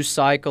news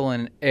cycle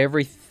and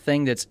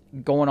everything that's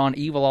going on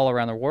evil all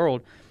around the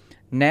world.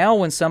 Now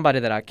when somebody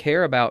that I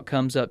care about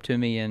comes up to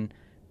me and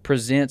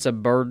presents a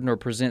burden or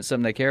presents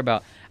something they care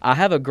about, I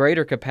have a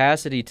greater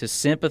capacity to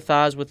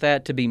sympathize with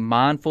that, to be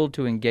mindful,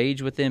 to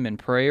engage with them in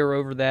prayer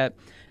over that.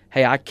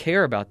 Hey, I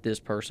care about this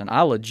person.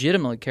 I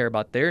legitimately care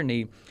about their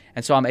need.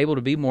 And so I'm able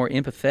to be more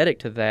empathetic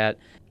to that.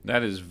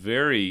 That is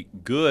very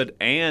good.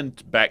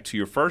 And back to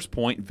your first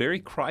point, very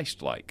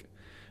Christ-like.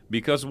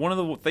 Because one of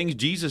the things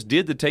Jesus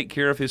did to take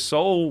care of his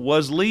soul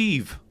was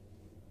leave.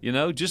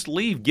 Just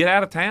leave. Get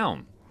out of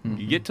town. Mm-hmm.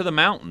 You get to the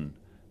mountain.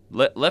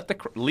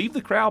 Leave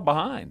the crowd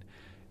behind.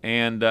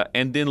 And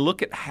then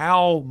look at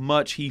how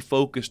much he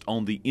focused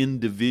on the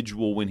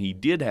individual when he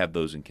did have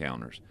those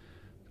encounters.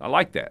 I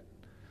like that.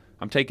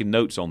 I'm taking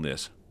notes on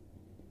this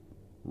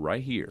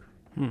right here.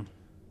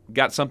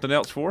 Got something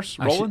else for us,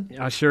 Roland?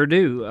 I sure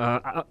do.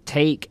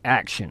 Take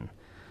action.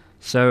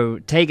 So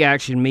take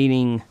action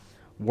meaning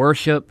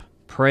worship,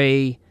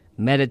 pray,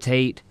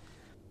 meditate.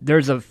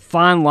 There's a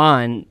fine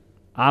line.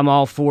 I'm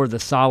all for the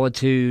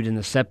solitude and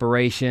the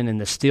separation and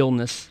the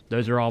stillness.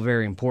 Those are all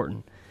very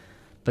important.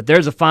 But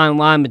there's a fine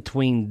line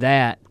between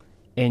that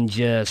and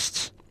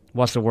just,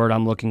 what's the word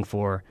I'm looking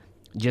for?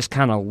 Just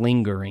kind of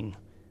lingering.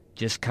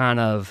 Just kind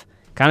of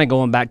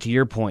going back to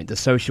your point, the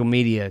social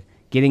media,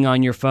 getting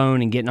on your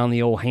phone and getting on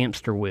the old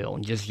hamster wheel,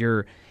 and just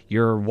you're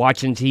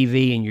watching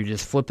TV and you're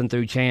just flipping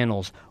through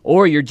channels,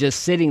 or you're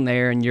just sitting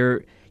there and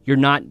you're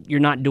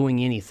not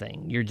doing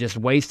anything. You're just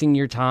wasting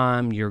your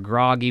time. You're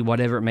groggy,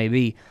 whatever it may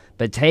be.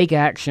 But take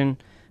action,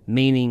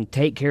 meaning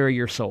take care of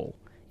your soul.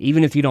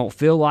 Even if you don't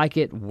feel like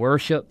it,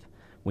 worship.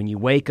 When you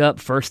wake up,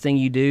 first thing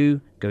you do,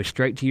 go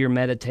straight to your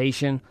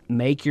meditation.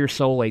 Make your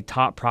soul a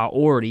top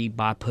priority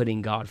by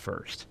putting God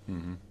first.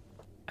 Mm-hmm.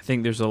 I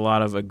think there's a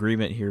lot of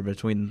agreement here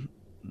between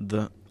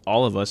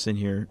all of us in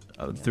here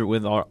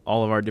with all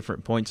of our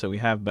different points that we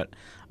have. But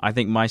I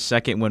think my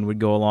second one would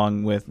go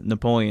along with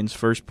Napoleon's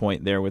first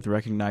point there with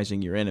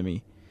recognizing your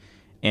enemy.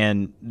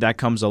 And that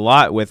comes a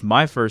lot with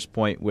my first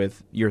point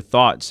with your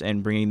thoughts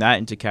and bringing that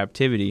into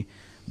captivity.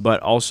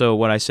 But also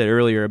what I said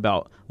earlier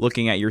about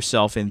looking at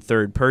yourself in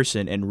third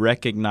person and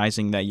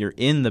recognizing that you're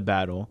in the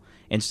battle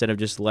instead of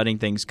just letting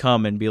things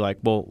come and be like,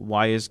 well,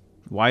 why is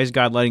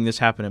God letting this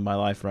happen in my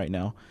life right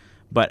now?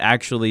 But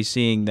actually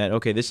seeing that,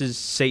 okay, this is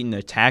Satan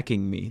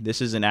attacking me. This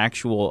is an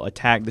actual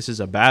attack. This is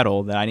a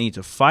battle that I need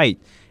to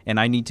fight, and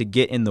I need to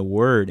get in the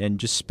Word and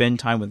just spend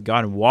time with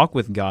God and walk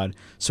with God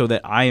so that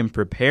I am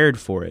prepared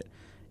for it.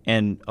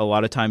 And a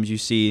lot of times you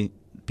see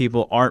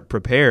people aren't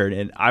prepared,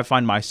 and I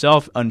find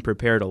myself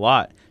unprepared a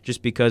lot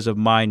just because of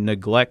my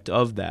neglect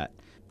of that.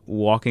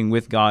 Walking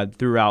with God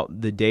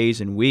throughout the days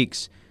and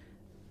weeks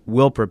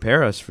will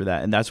prepare us for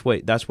that, and that's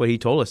what He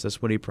told us.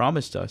 That's what He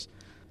promised us.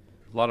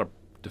 A lot of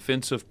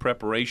defensive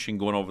preparation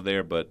going over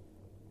there, but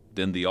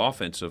then the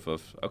offensive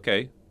of,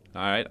 okay,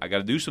 all right, I got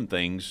to do some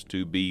things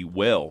to be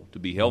well, to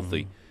be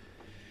healthy.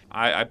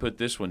 Mm-hmm. I put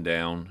this one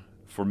down.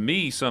 For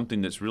me,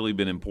 something that's really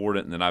been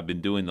important and that I've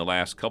been doing the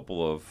last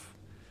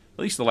at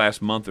least the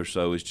last month or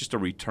so, is just a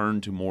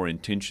return to more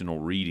intentional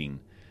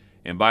reading.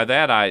 And by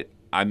that,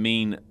 I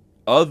mean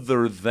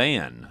other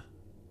than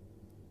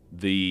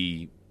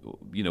the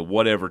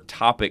whatever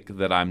topic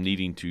that I'm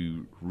needing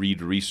to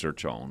read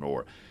research on,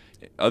 or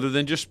other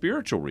than just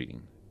spiritual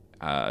reading.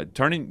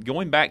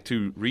 Going back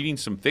to reading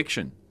some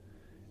fiction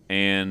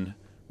and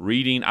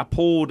reading. I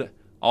pulled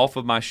off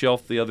of my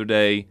shelf the other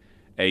day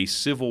a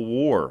Civil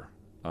War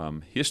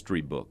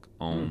history book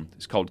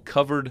it's called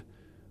Covered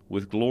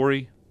with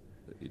Glory.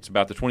 It's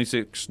about the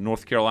 26th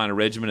North Carolina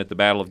Regiment at the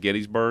Battle of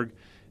Gettysburg.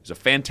 It's a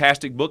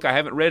fantastic book. I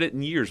haven't read it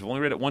in years. I've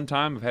only read it one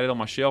time. I've had it on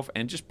my shelf,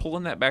 and just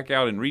pulling that back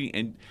out and reading.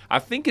 And I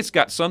think it's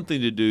got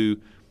something to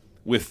do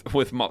with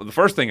the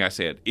first thing I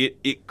said.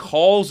 It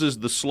causes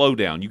the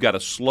slowdown. You've got to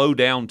slow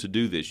down to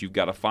do this. You've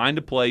got to find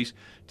a place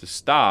to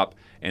stop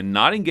and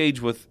not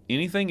engage with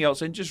anything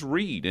else and just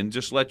read and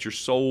just let your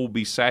soul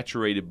be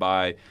saturated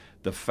by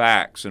the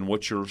facts and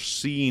what you're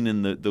seeing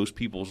in those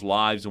people's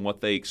lives and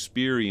what they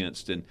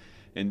experienced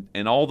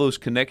and all those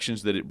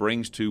connections that it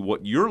brings to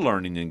what you're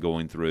learning and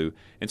going through.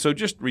 And so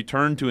just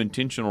return to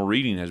intentional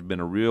reading has been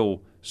a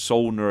real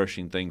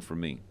soul-nourishing thing for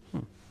me.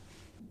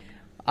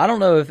 I don't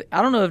know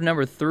if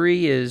number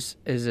 3 is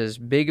as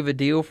big of a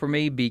deal for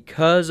me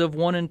because of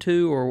 1 and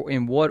 2 or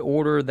in what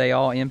order they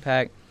all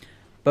impact.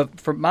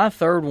 But for my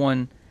third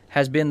one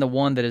has been the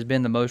one that has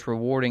been the most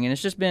rewarding, and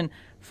it's just been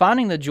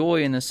finding the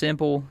joy in the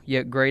simple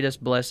yet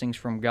greatest blessings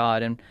from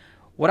God. And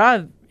what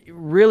I've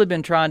really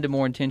been trying to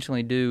more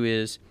intentionally do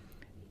is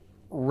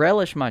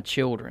relish my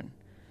children.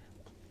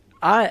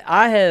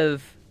 I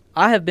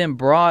have been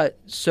brought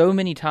so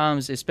many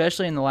times,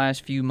 especially in the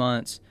last few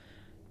months,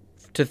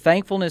 to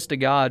thankfulness to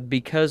God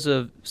because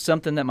of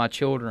something that my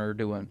children are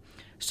doing.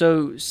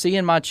 So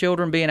seeing my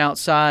children being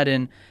outside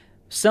and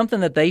something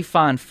that they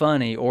find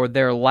funny, or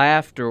their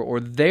laughter, or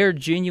their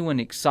genuine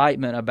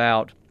excitement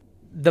about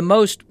the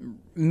most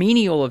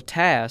menial of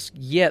tasks,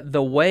 yet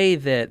the way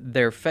that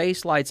their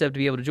face lights up to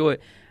be able to enjoy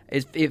it,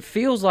 it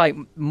feels like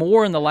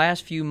more in the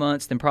last few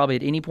months than probably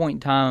at any point in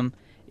time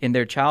in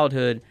their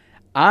childhood,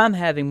 I'm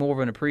having more of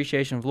an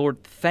appreciation of,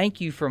 Lord, thank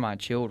you for my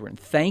children.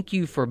 Thank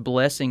you for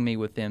blessing me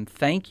with them.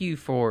 Thank you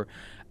for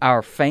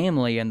our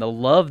family and the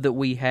love that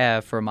we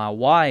have for my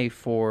wife,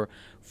 for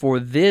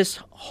this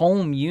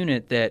home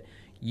unit that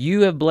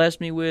you have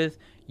blessed me with.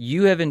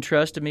 You have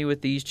entrusted me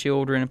with these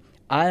children.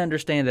 I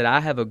understand that I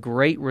have a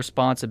great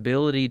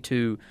responsibility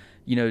to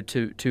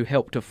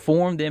help to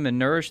form them and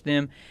nourish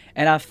them.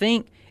 And I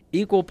think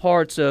equal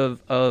parts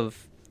of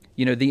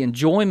the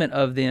enjoyment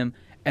of them,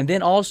 and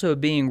then also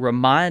being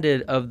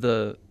reminded of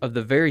the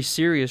very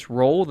serious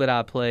role that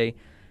I play,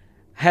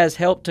 has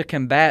helped to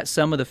combat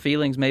some of the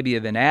feelings maybe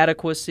of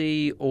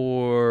inadequacy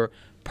or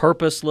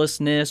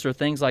purposelessness or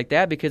things like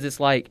that, because it's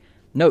like,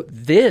 no,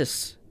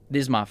 this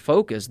is my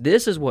focus.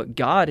 This is what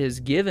God has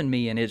given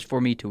me, and it's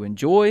for me to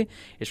enjoy.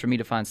 It's for me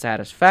to find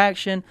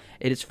satisfaction.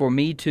 It's for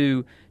me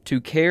to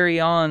carry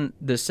on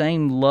the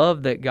same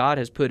love that God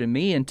has put in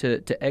me and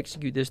to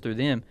execute this through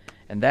them.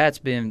 And that's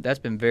been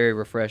very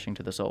refreshing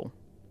to the soul.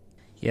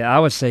 Yeah, I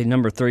would say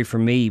number 3 for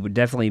me would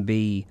definitely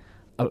be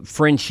a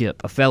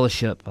friendship, a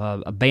fellowship,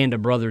 a band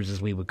of brothers,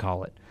 as we would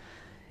call it.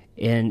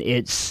 And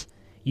it's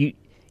you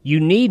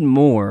need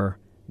more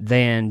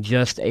than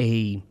just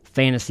a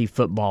fantasy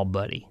football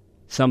buddy,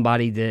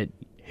 somebody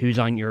who's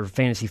on your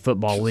fantasy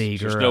football league.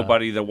 Just or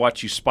nobody to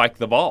watch you spike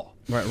the ball.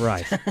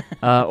 Right.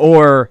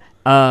 Or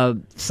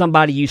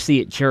somebody you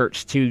see at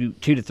church two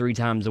to 3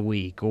 times a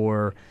week,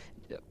 or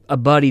a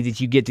buddy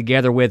that you get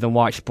together with and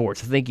watch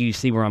sports. I think you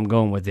see where I'm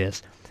going with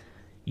this.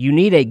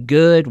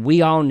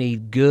 We all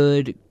need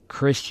good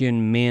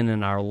Christian men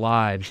in our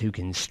lives who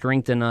can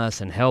strengthen us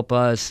and help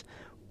us,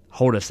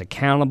 hold us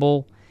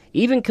accountable,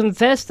 even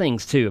confess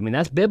things too. I mean,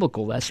 that's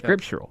biblical, that's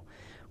scriptural.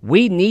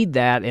 We need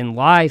that in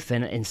life,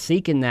 and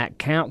seeking that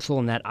counsel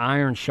and that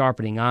iron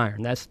sharpening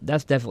iron. That's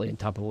definitely on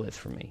top of the list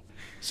for me.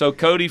 So,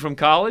 C.O.D.E. from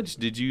college,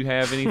 did you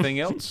have anything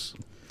else?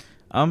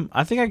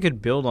 I think I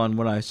could build on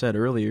what I said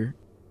earlier.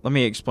 Let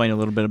me explain a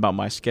little bit about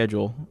my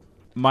schedule.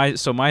 My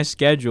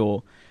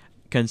schedule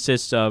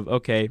consists of,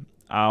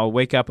 I'll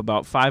wake up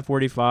about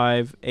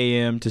 5:45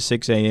 a.m. to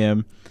 6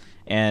 a.m.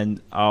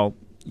 and I'll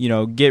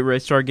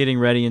start getting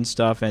ready and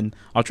stuff, and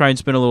I'll try and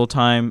spend a little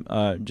time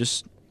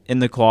just in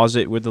the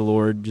closet with the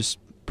Lord, just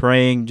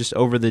praying just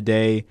over the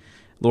day.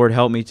 Lord,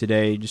 help me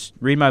today. Just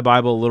read my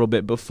Bible a little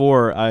bit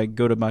before I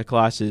go to my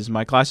classes.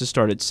 My classes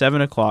start at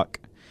 7 o'clock,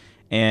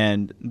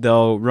 and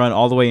they'll run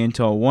all the way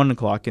until 1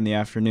 o'clock in the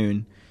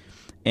afternoon.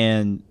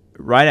 And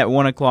right at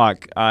 1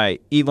 o'clock, I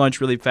eat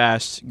lunch really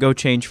fast, go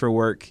change for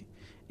work,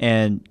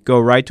 and go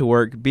right to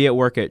work, be at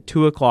work at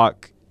 2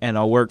 o'clock, and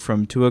I'll work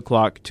from 2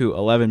 o'clock to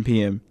 11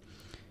 p.m.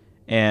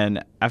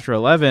 And after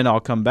 11, I'll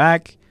come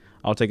back,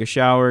 I'll take a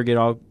shower, get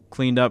all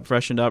cleaned up,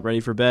 freshened up,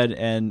 ready for bed,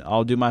 and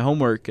I'll do my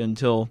homework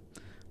until,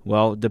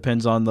 it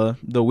depends on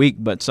the week,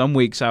 but some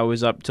weeks I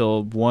was up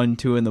till 1,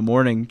 2 in the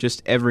morning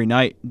just every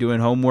night doing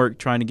homework,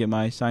 trying to get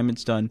my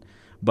assignments done.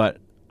 But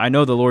I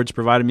know the Lord's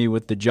provided me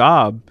with the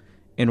job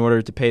in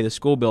order to pay the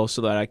school bill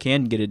so that I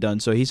can get it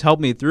done. So He's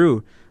helped me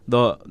through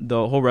the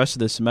whole rest of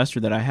the semester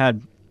that I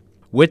had.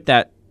 With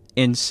that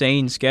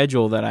insane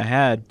schedule that I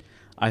had,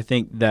 I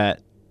think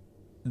that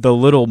the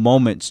little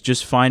moments,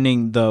 just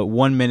finding the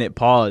 1 minute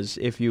pause,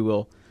 if you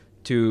will,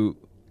 to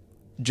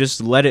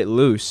just let it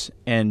loose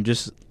and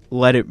just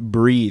let it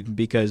breathe.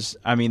 Because,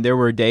 I mean, there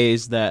were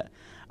days that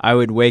I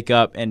would wake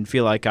up and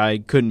feel like I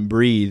couldn't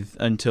breathe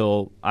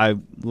until I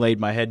laid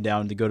my head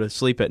down to go to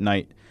sleep at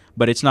night.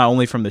 But it's not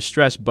only from the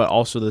stress, but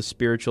also the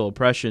spiritual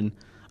oppression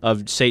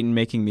of Satan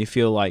making me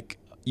feel like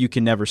you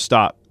can never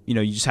stop. You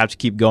know, you just have to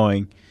keep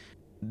going.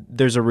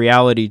 There's a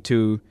reality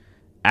to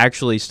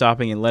actually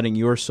stopping and letting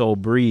your soul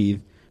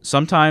breathe.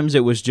 Sometimes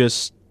it was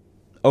just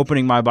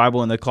opening my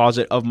Bible in the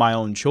closet of my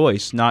own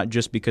choice, not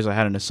just because I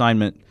had an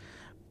assignment.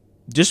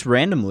 Just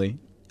randomly,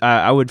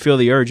 I would feel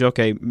the urge,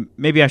 okay,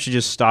 maybe I should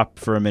just stop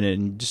for a minute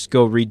and just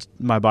go read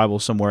my Bible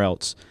somewhere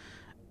else.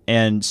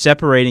 And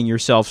separating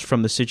yourself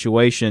from the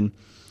situation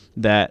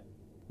that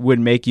would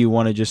make you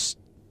want to just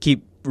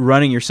keep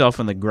running yourself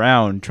on the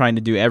ground, trying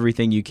to do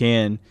everything you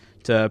can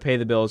to pay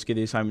the bills, get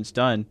the assignments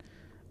done.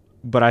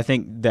 But I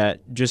think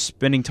that just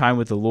spending time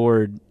with the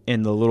Lord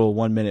in the little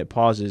 1 minute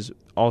pauses,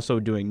 also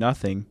doing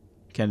nothing,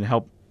 can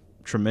help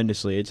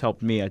tremendously. It's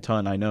helped me a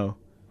ton, I know.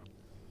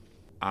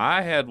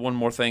 I had one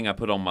more thing I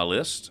put on my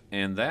list,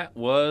 and that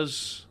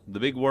was the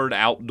big word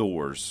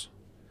outdoors.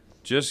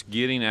 Just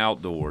getting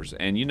outdoors.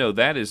 And, you know,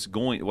 that is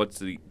going – what's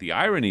the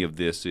irony of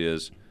this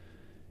is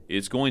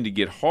it's going to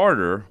get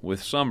harder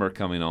with summer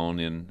coming on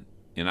in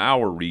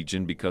our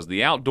region because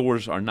the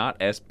outdoors are not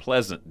as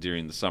pleasant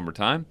during the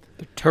summertime.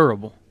 They're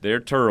terrible. They're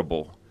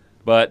terrible.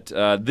 But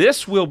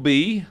this will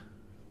be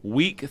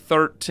week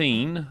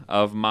 13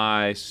 of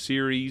my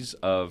series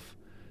of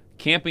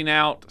camping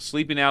out,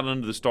 sleeping out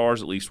under the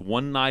stars at least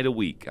one night a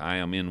week. I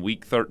am in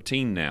week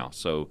 13 now,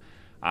 so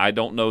I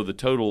don't know the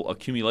total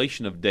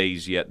accumulation of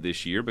days yet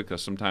this year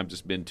because sometimes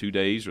it's been 2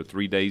 days or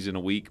 3 days in a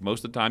week.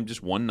 Most of the time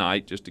just one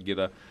night just to get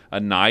a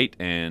night,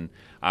 and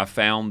I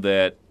found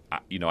that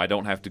I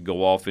don't have to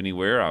go off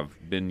anywhere.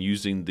 I've been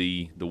using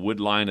the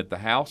wood line at the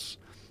house.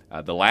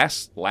 The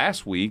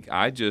last week,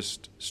 I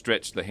just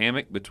stretched the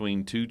hammock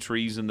between two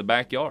trees in the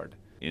backyard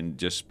and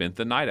just spent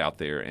the night out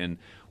there. And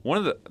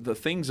one of the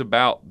things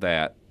about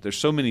that, there's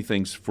so many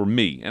things for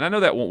me, and I know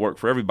that won't work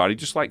for everybody,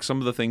 just like some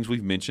of the things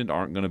we've mentioned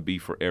aren't going to be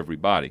for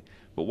everybody.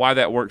 But why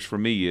that works for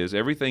me is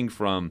everything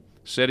from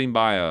sitting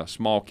by a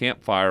small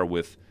campfire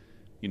with,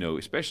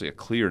 especially a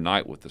clear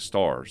night with the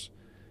stars,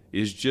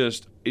 is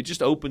it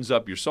just opens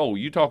up your soul.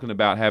 You're talking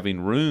about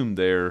having room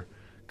there,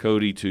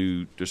 Cody,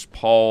 to just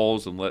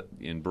pause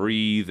and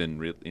breathe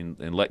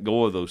and let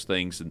go of those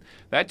things, and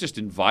that just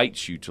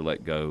invites you to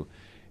let go.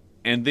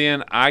 And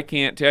then I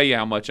can't tell you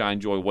how much I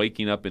enjoy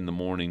waking up in the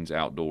mornings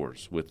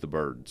outdoors with the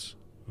birds.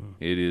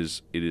 It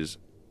is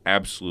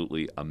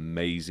absolutely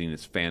amazing.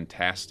 It's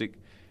fantastic,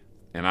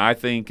 and I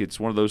think it's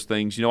one of those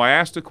things. I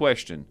asked a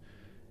question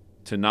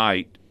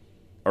tonight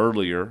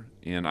earlier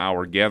in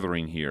our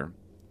gathering here.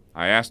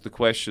 I asked the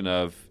question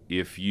of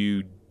if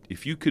you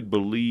could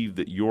believe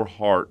that your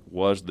heart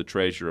was the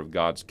treasure of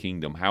God's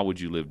kingdom, how would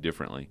you live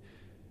differently?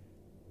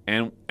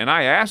 And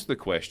I asked the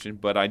question,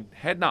 but I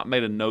had not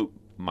made a note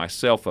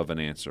myself of an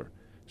answer.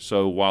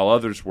 So while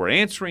others were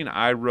answering,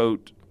 I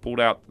pulled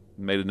out,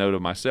 made a note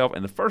of myself,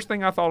 and the first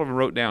thing I thought of and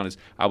wrote down is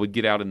I would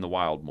get out in the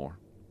wild more.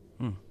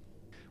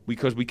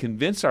 Because we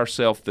convince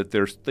ourselves that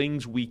there's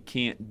things we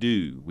can't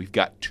do. We've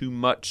got too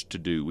much to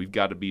do. We've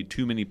got to be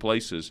too many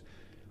places.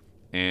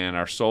 And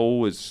our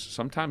soul is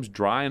sometimes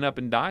drying up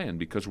and dying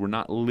because we're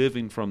not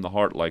living from the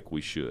heart like we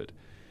should.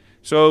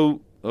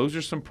 So those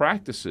are some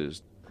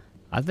practices.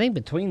 I think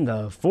between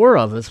the four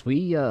of us,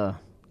 we got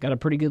a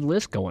pretty good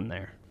list going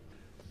there.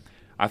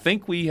 I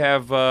think we've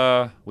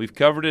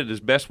covered it as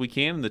best we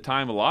can in the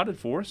time allotted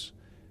for us.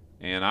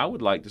 And I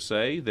would like to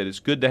say that it's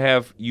good to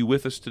have you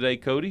with us today,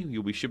 Cody.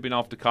 You'll be shipping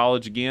off to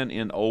college again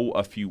in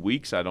a few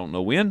weeks. I don't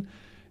know when.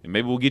 And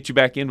maybe we'll get you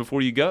back in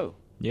before you go.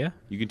 Yeah.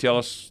 You can tell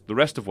us the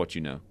rest of what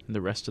you know.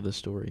 The rest of the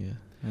story, yeah,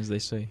 as they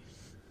say.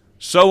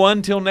 So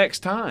until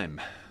next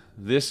time,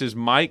 this is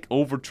Mike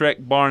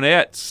Overtrek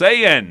Barnett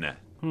saying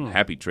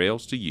happy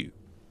trails to you.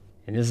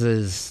 And this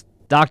is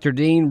Dr.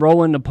 Dean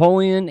Roland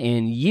Napoleon,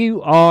 and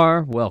you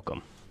are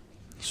welcome.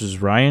 This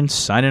is Ryan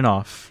signing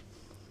off.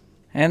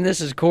 And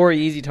this is Corey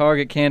Easy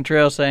Target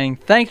Cantrell saying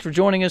thanks for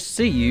joining us.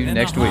 See you In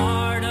next the week.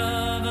 heart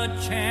of a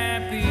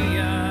champion,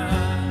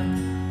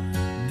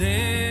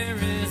 there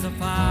is a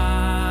fire,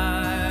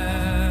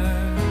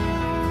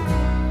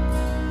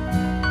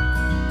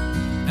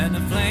 and the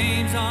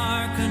flames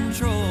are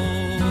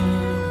controlled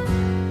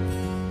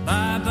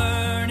by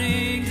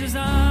burning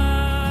desire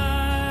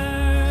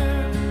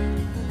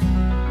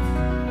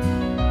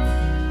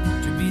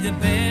to be the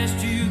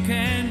best you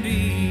can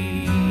be.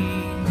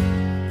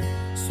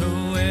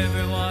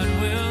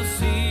 Everyone will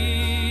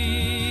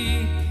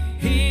see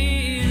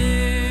He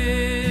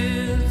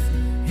lives.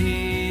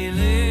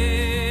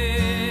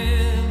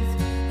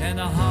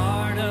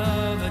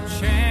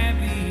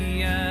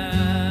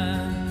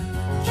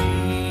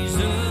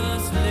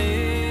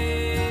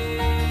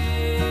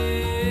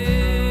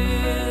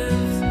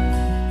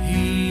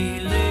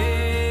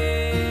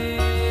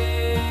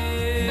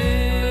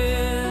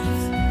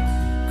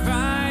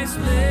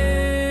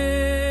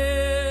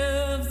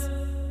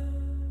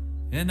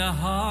 the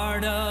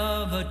heart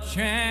of a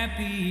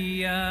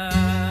champion.